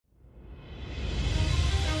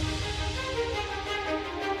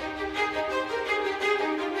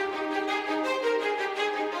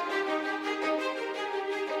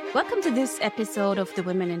Welcome to this episode of the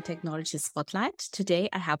Women in Technology Spotlight. Today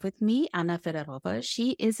I have with me Anna Fedorova.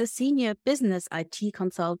 She is a senior business IT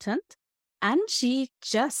consultant, and she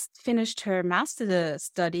just finished her master's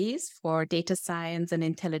studies for data science and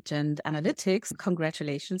intelligent analytics.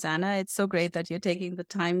 Congratulations, Anna. It's so great that you're taking the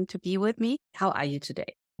time to be with me. How are you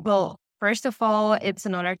today? Well, first of all, it's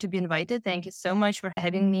an honor to be invited. Thank you so much for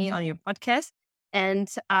having me on your podcast. And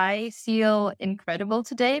I feel incredible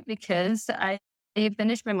today because I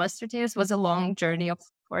finished my master's thesis. It was a long journey of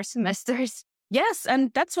 4 semesters. Yes,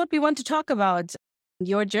 and that's what we want to talk about.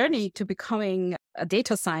 Your journey to becoming a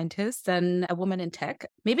data scientist and a woman in tech.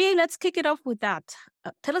 Maybe let's kick it off with that.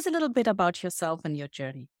 Tell us a little bit about yourself and your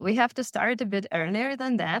journey. We have to start a bit earlier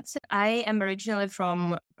than that. I am originally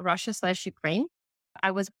from Russia/Ukraine.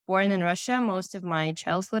 I was born in Russia. Most of my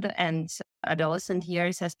childhood and adolescent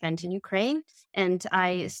years I spent in Ukraine, and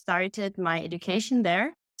I started my education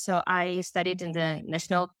there. So I studied in the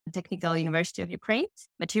National Technical University of Ukraine,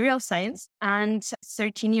 material science. And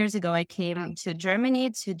 13 years ago, I came to Germany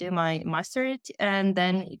to do my master's. And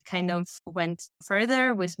then it kind of went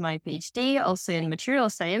further with my Ph.D, also in material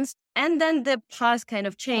science. And then the path kind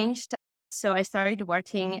of changed. So I started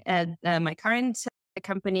working at my current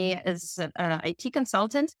company as an IT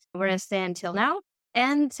consultant, where I stay until now.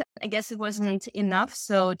 And I guess it wasn't enough.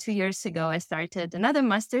 So 2 years ago, I started another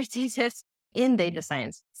master's thesis in data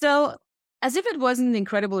science. So as if it wasn't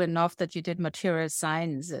incredible enough that you did material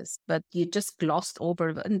sciences, but you just glossed over,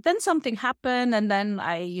 and then something happened, and then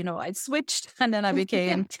I switched, and then I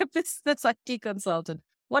became a business IT consultant.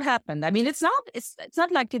 What happened? I mean, it's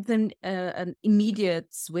not like it's an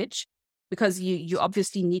immediate switch, because you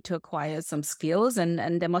obviously need to acquire some skills,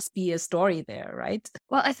 and there must be a story there, right?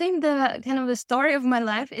 Well, I think the story of my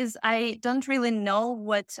life is I don't really know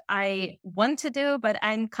what I want to do, but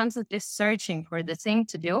I'm constantly searching for the thing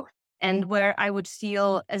to do, and where I would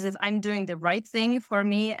feel as if I'm doing the right thing for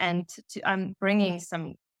me and I'm bringing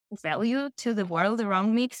some value to the world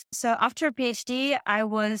around me. So after a PhD, I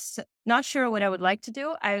was not sure what I would like to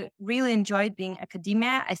do. I really enjoyed being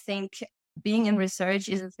academia. I think being in research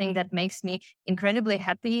is a thing that makes me incredibly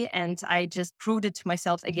happy. And I just proved it to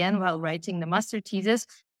myself again while writing the master thesis.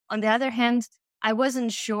 On the other hand, I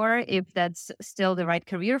wasn't sure if that's still the right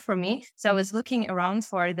career for me. So I was looking around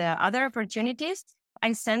for the other opportunities.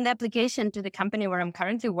 I sent the application to the company where I'm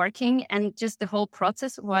currently working, and just the whole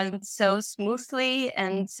process went so smoothly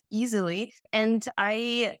and easily. And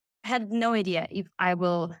I had no idea if I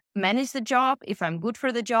will manage the job, if I'm good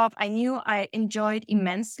for the job. I knew I enjoyed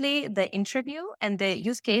immensely the interview and the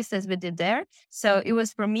use cases we did there. So it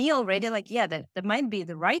was for me already like, yeah, that might be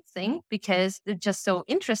the right thing, because it's just so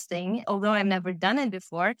interesting. Although I've never done it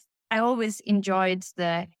before, I always enjoyed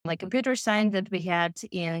the computer science that we had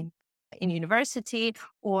in university,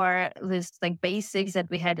 or this basics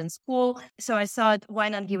that we had in school. So I thought, why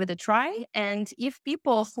not give it a try? And if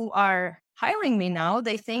people who are hiring me now,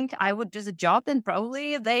 they think I would do the job, then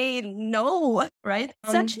probably they know, right?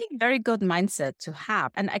 It's actually a very good mindset to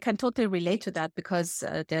have. And I can totally relate to that, because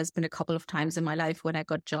there's been a couple of times in my life when I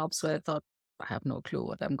got jobs where I thought, I have no clue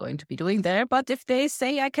what I'm going to be doing there. But if they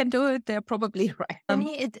say I can do it, they're probably right. For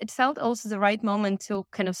me, it felt also the right moment to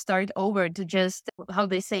kind of start over, to just, how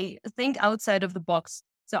they say, think outside of the box.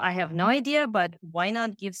 So I have no idea, but why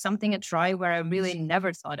not give something a try where I really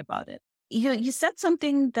never thought about it? You said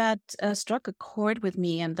something that struck a chord with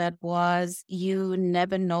me, and that was, you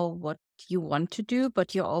never know what you want to do,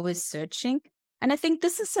 but you're always searching. And I think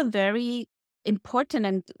this is a very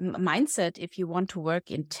important mindset if you want to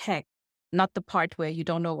work in tech. Not the part where you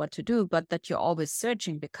don't know what to do, but that you're always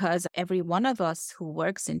searching, because every one of us who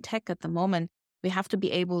works in tech at the moment, we have to be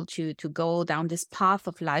able to go down this path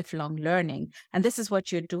of lifelong learning. And this is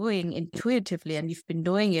what you're doing intuitively, and you've been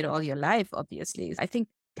doing it all your life, obviously. I think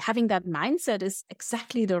having that mindset is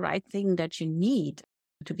exactly the right thing that you need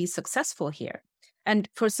to be successful here. And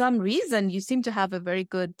for some reason, you seem to have a very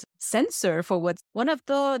good sensor for what's one of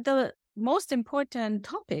the most important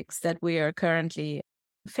topics that we are currently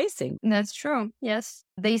facing. That's true. Yes.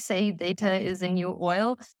 They say data is the new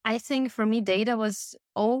oil. I think for me, data was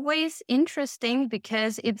always interesting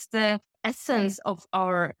because it's the essence of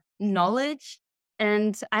our knowledge.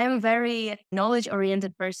 And I'm a very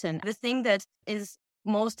knowledge-oriented person. The thing that is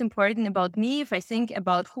most important about me, if I think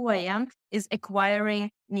about who I am, is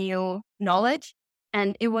acquiring new knowledge.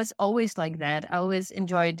 And it was always like that. I always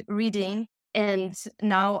enjoyed reading. And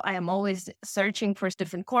now I am always searching for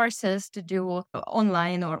different courses to do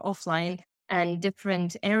online or offline and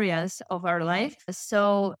different areas of our life.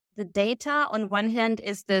 So the data on one hand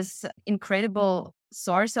is this incredible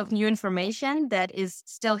source of new information that is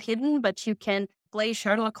still hidden, but you can play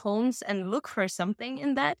Sherlock Holmes and look for something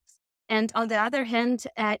in that. And on the other hand,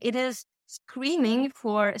 it is screaming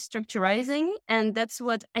for structurizing. And that's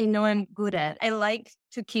what I know I'm good at. I like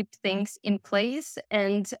to keep things in place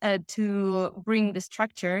and to bring the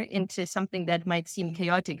structure into something that might seem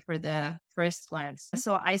chaotic for the first glance.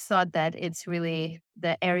 So I thought that it's really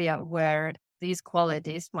the area where these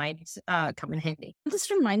qualities might come in handy.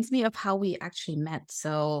 This reminds me of how we actually met.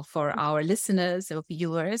 So, for our listeners or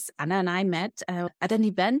viewers, Anna and I met at an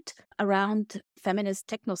event around feminist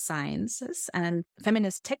technosciences, and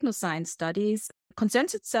feminist technoscience studies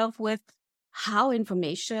concerns itself with how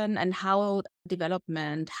information and how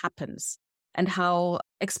development happens and how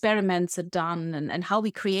experiments are done and how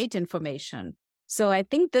we create information. So I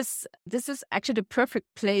think this is actually the perfect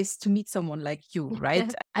place to meet someone like you,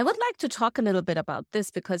 right? I would like to talk a little bit about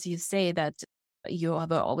this because you say that you are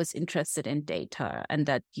always interested in data and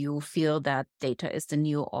that you feel that data is the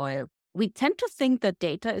new oil. We tend to think that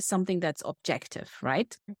data is something that's objective,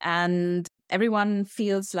 right? And everyone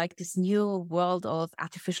feels like this new world of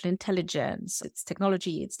artificial intelligence. It's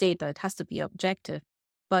technology, it's data, it has to be objective.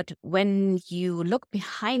 But when you look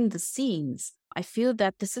behind the scenes, I feel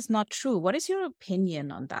that this is not true. What is your opinion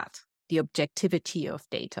on that? The objectivity of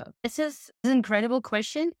data? This is an incredible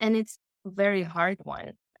question, and it's a very hard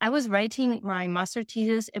one. I was writing my master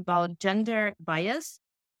thesis about gender bias,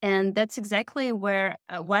 and that's exactly where,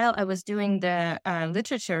 while I was doing the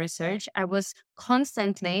literature research, I was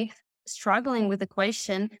constantly struggling with the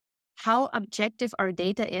question, how objective our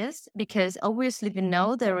data is, because obviously we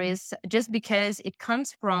know there is, just because it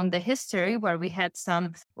comes from the history where we had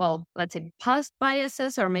some, well, let's say past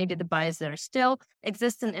biases, or maybe the biases that are still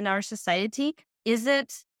existent in our society. Is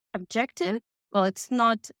it objective? Well, it's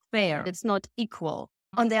not fair. It's not equal.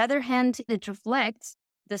 On the other hand, it reflects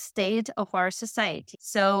the state of our society.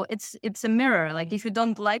 So it's a mirror. Like if you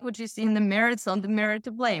don't like what you see in the mirror, it's not the mirror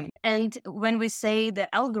to blame. And when we say the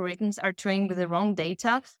algorithms are trained with the wrong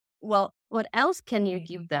data, well, what else can you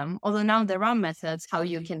give them? Although now there are methods how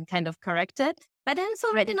you can kind of correct it, but then it's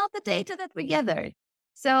already not the data that we gathered.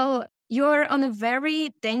 So you're on a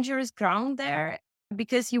very dangerous ground there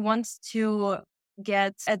because you want to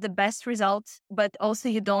get at the best results, but also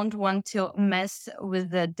you don't want to mess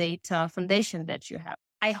with the data foundation that you have.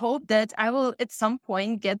 I hope that I will at some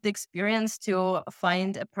point get the experience to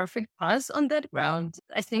find a perfect pass on that ground.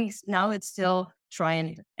 I think now it's still try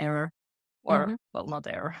and error. Or, well, not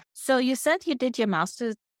error. So you said you did your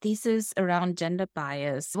master's thesis around gender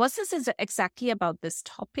bias. Was this exactly about this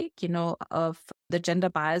topic, of the gender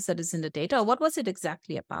bias that is in the data? Or what was it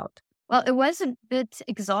exactly about? Well, it was a bit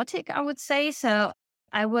exotic, I would say. So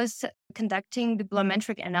I was conducting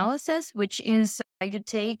bibliometric analysis, which is you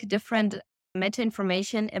take different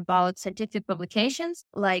meta-information about scientific publications,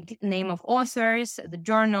 like name of authors, the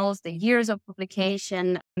journals, the years of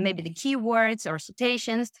publication, maybe the keywords or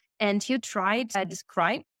citations, and you try to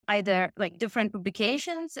describe either like different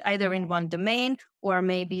publications, either in one domain or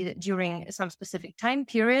maybe during some specific time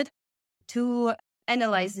period, to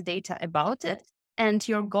analyze the data about it. And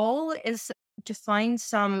your goal is to find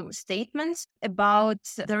some statements about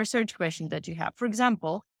the research question that you have. For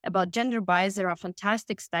example, about gender bias, there are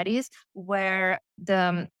fantastic studies where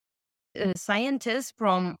the scientists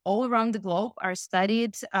from all around the globe are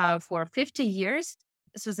studied for 50 years.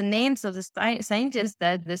 So the names of the scientists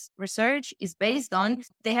that this research is based on,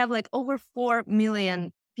 they have like over 4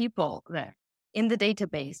 million people there in the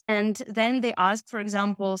database. And then they ask, for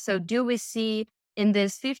example, so do we see in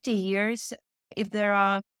these 50 years if there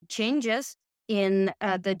are changes in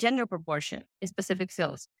the gender proportion in specific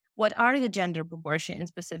fields? What are the gender proportion in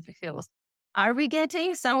specific fields? Are we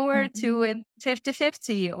getting somewhere to it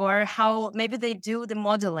 50-50? Or how maybe they do the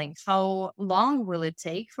modeling? How long will it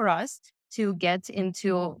take for us to get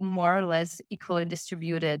into more or less equally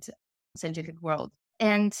distributed scientific world?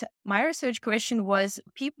 And my research question was,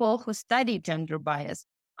 people who study gender bias,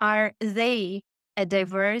 are they a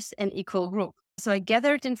diverse and equal group? So I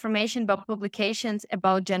gathered information about publications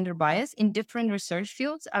about gender bias in different research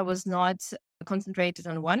fields. I was not concentrated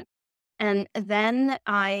on one. And then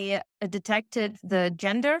I detected the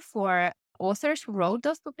gender for authors who wrote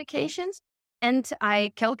those publications. And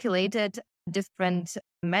I calculated different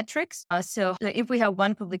metrics. So if we have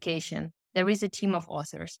one publication, there is a team of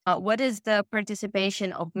authors. What is the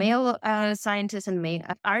participation of male scientists and male?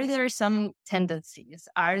 Are there some tendencies?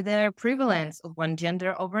 Are there prevalence of one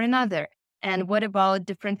gender over another? And what about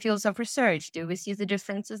different fields of research? Do we see the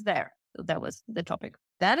differences there? So that was the topic.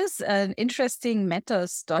 That is an interesting meta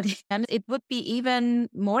study. And it would be even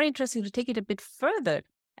more interesting to take it a bit further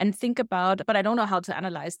and think about, but I don't know how to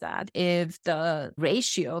analyze that, if the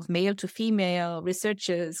ratio of male to female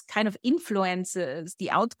researchers kind of influences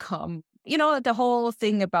the outcome. The whole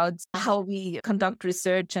thing about how we conduct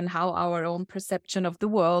research and how our own perception of the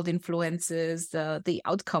world influences the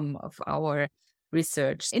outcome of our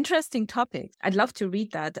research. Interesting topic. I'd love to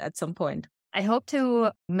read that at some point. I hope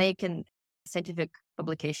to make a scientific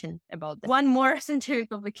publication about that. One more scientific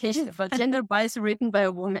publication about gender bias written by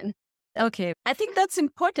a woman. Okay. I think that's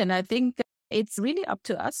important. I think it's really up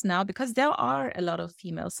to us now, because there are a lot of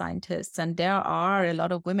female scientists and there are a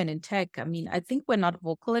lot of women in tech. I mean, I think we're not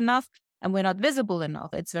vocal enough and we're not visible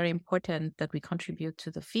enough. It's very important that we contribute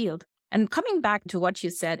to the field. And coming back to what you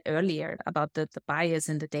said earlier about the bias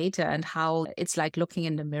in the data and how it's like looking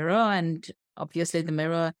in the mirror, and obviously the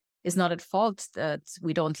mirror is not at fault that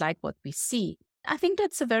we don't like what we see. I think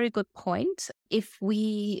that's a very good point. If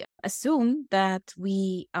we assume that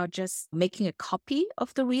we are just making a copy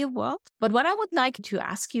of the real world. But what I would like to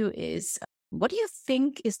ask you is, what do you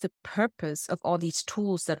think is the purpose of all these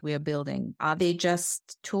tools that we are building? Are they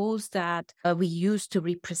just tools that we use to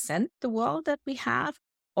represent the world that we have?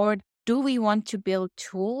 Or do we want to build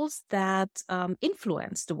tools that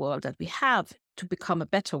influence the world that we have to become a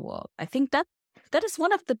better world? I think that is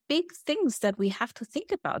one of the big things that we have to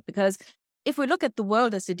think about, because if we look at the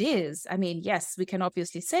world as it is, I mean, yes, we can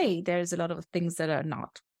obviously say there's a lot of things that are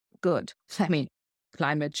not good. I mean,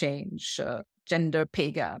 climate change, gender pay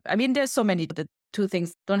gap. I mean, there's so many. The two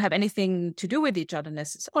things don't have anything to do with each other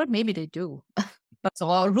necessarily, or maybe they do. But it's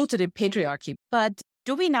all rooted in patriarchy. But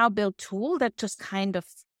do we now build tools that just kind of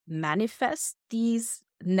manifest these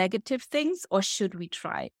negative things, or should we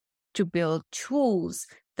try to build tools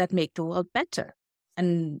that make the world better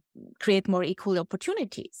and create more equal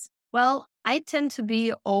opportunities? Well, I tend to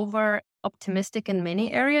be over optimistic in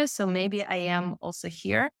many areas, so maybe I am also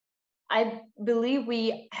here. I believe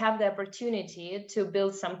we have the opportunity to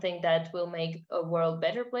build something that will make a world a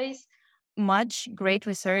better place. Much great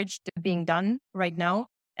research being done right now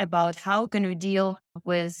about how can we deal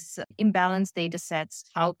with imbalanced data sets,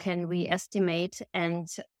 how can we estimate and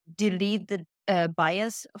delete the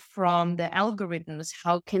bias from the algorithms,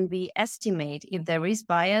 how can we estimate if there is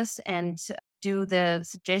bias and do the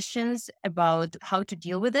suggestions about how to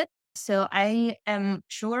deal with it. So I am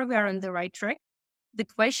sure we are on the right track. The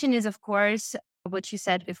question is, of course, what you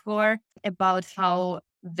said before about how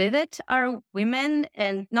vivid are women,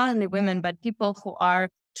 and not only women, but people who are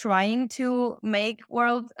trying to make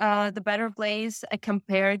world the better place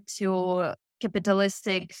compared to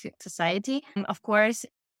capitalistic society. Of course,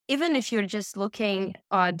 even if you're just looking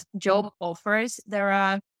at job offers,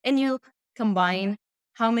 and you combine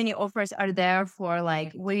how many offers are there for,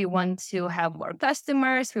 like, we want to have more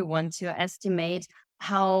customers, we want to estimate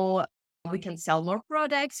how we can sell more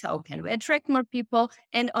products, how can we attract more people.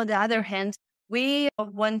 And on the other hand, we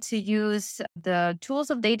want to use the tools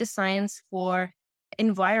of data science for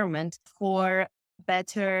environment, for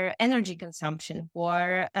better energy consumption,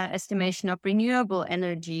 for estimation of renewable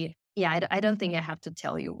energy. Yeah, I don't think I have to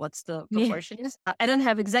tell you what's the proportion is. I don't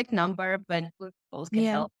have exact number, but we both can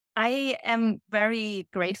help. I am very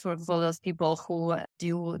grateful for those people who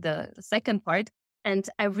do the second part. And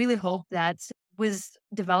I really hope that with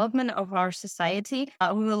development of our society,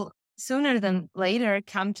 we will sooner than later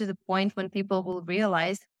come to the point when people will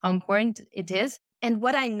realize how important it is. And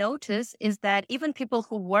what I notice is that even people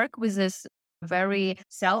who work with this very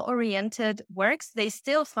cell-oriented works, they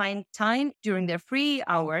still find time during their free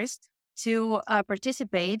hours to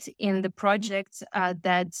participate in the projects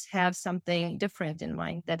that have something different in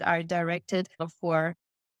mind, that are directed for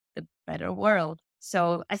the better world.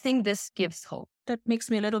 So I think this gives hope. That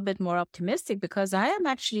makes me a little bit more optimistic, because I am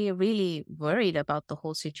actually really worried about the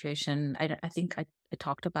whole situation. I think I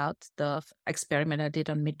talked about the experiment I did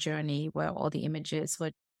on Midjourney, where all the images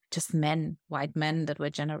were just men, white men that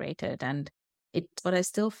were generated. But I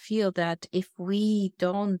still feel that if we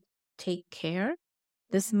don't take care,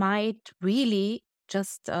 this might really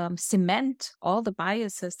just cement all the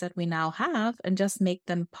biases that we now have and just make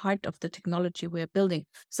them part of the technology we're building.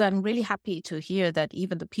 So I'm really happy to hear that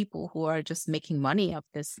even the people who are just making money of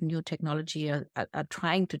this new technology are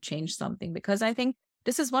trying to change something, because I think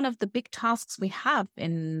this is one of the big tasks we have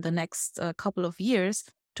in the next couple of years,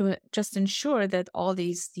 to just ensure that all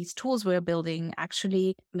these tools we're building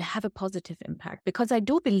actually have a positive impact. Because I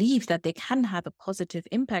do believe that they can have a positive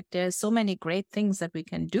impact. There's so many great things that we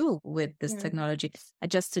can do with this technology. I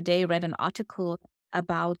just today read an article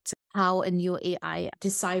about how a new AI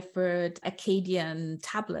deciphered Akkadian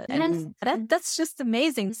tablet. And that's just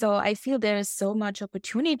amazing. So I feel there is so much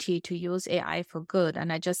opportunity to use AI for good.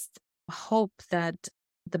 And I just hope that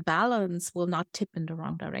the balance will not tip in the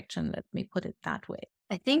wrong direction. Let me put it that way.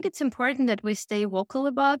 I think it's important that we stay vocal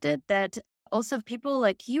about it, that also people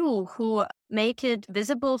like you who make it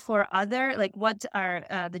visible for other, like what are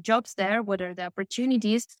the jobs there, what are the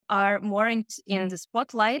opportunities, are more in the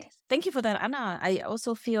spotlight. Thank you for that, Anna. I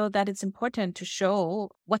also feel that it's important to show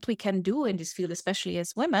what we can do in this field, especially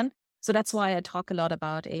as women. So that's why I talk a lot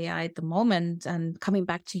about AI at the moment. And coming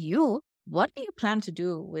back to you, what do you plan to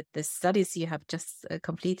do with the studies you have just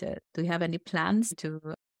completed? Do you have any plans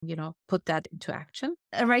to put that into action?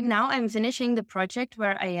 Right now, I'm finishing the project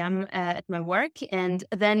where I am at my work, and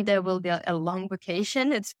then there will be a long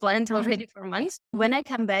vacation. It's planned already for months. When I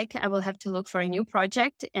come back, I will have to look for a new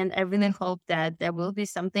project, and I really hope that there will be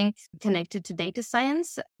something connected to data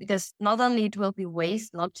science, because not only it will be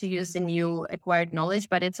waste not to use the new acquired knowledge,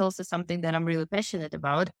 but it's also something that I'm really passionate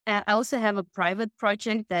about. I also have a private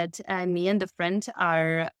project that me and a friend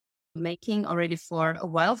are making already for a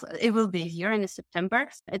while. It will be here in September.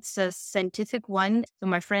 It's a scientific one. So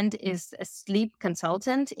my friend is a sleep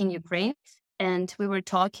consultant in Ukraine, and we were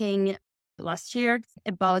talking last year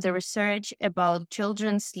about the research about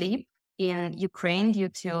children's sleep in Ukraine due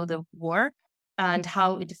to the war and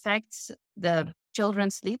how it affects the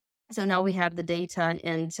children's sleep. So now we have the data,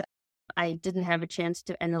 and I didn't have a chance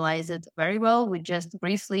to analyze it very well. We just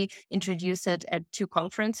briefly introduced it at 2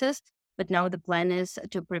 conferences. But now the plan is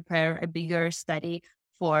to prepare a bigger study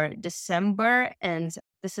for December. And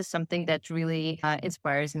this is something that really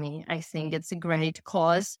inspires me. I think it's a great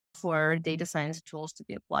cause for data science tools to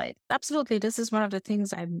be applied. Absolutely. This is one of the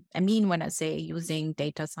things I mean when I say using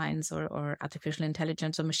data science or artificial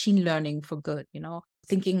intelligence or machine learning for good,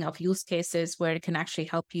 thinking of use cases where it can actually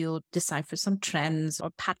help you decipher some trends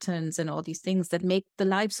or patterns and all these things that make the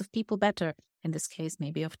lives of people better. In this case,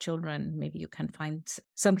 maybe of children, maybe you can find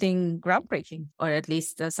something groundbreaking, or at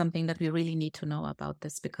least something that we really need to know about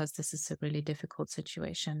this, because this is a really difficult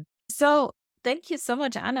situation. So thank you so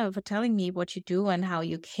much, Anna, for telling me what you do and how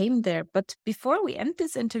you came there. But before we end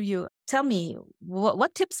this interview, tell me,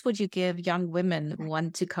 what tips would you give young women who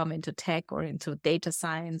want to come into tech or into data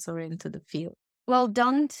science or into the field? Well,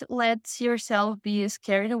 don't let yourself be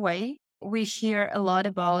scared away. We hear a lot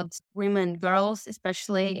about women, girls,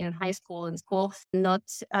 especially in high school and school, not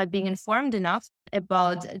being informed enough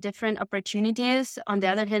about different opportunities. On the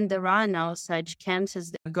other hand, there are now such camps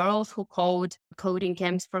as the Girls Who Code, coding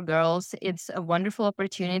camps for girls. It's a wonderful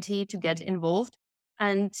opportunity to get involved.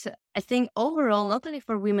 And I think overall, not only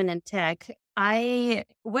for women in tech, I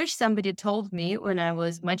wish somebody told me when I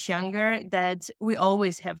was much younger that we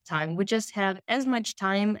always have time. We just have as much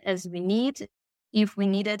time as we need, if we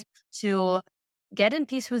need it, to get in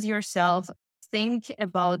peace with yourself, think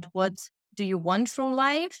about what do you want from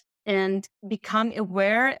life, and become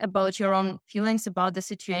aware about your own feelings about the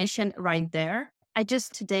situation right there. I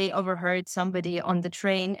just today overheard somebody on the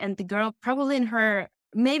train, and the girl, probably in her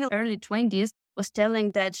maybe early 20s, was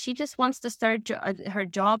telling that she just wants to start her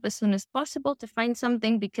job as soon as possible to find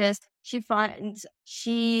something, because she finds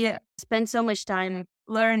she spends so much time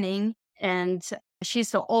learning and she's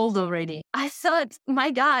so old already. I thought,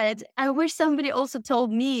 my God, I wish somebody also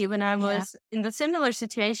told me when I was in the similar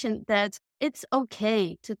situation that it's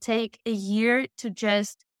okay to take a year to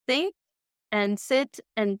just think and sit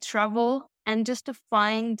and travel and just to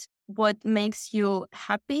find what makes you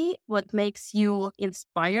happy, what makes you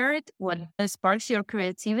inspired, what sparks your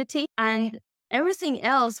creativity, and everything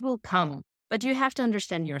else will come. But you have to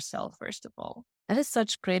understand yourself, first of all. That is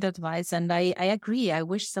such great advice. And I agree. I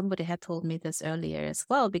wish somebody had told me this earlier as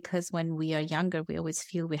well, because when we are younger, we always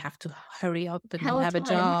feel we have to hurry up and have a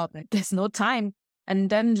job. And there's no time. And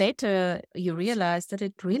then later you realize that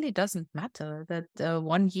it really doesn't matter, that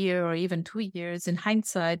 1 year or even 2 years in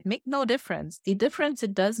hindsight make no difference. The difference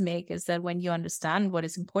it does make is that when you understand what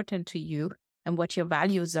is important to you and what your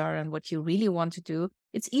values are and what you really want to do,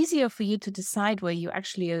 it's easier for you to decide where you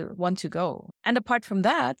actually want to go. And apart from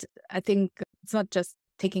that, I think it's not just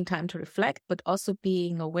taking time to reflect, but also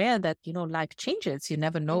being aware that, life changes. You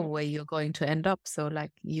never know where you're going to end up. So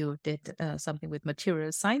like you did something with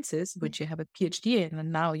material sciences, which you have a Ph.D. in,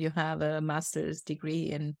 and now you have a master's degree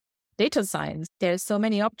in data science. There's so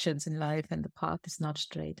many options in life and the path is not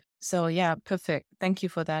straight. So yeah, perfect. Thank you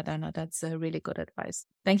for that, Anna. That's really good advice.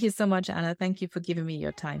 Thank you so much, Anna. Thank you for giving me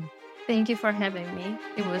your time. Thank you for having me.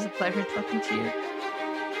 It was a pleasure talking to you.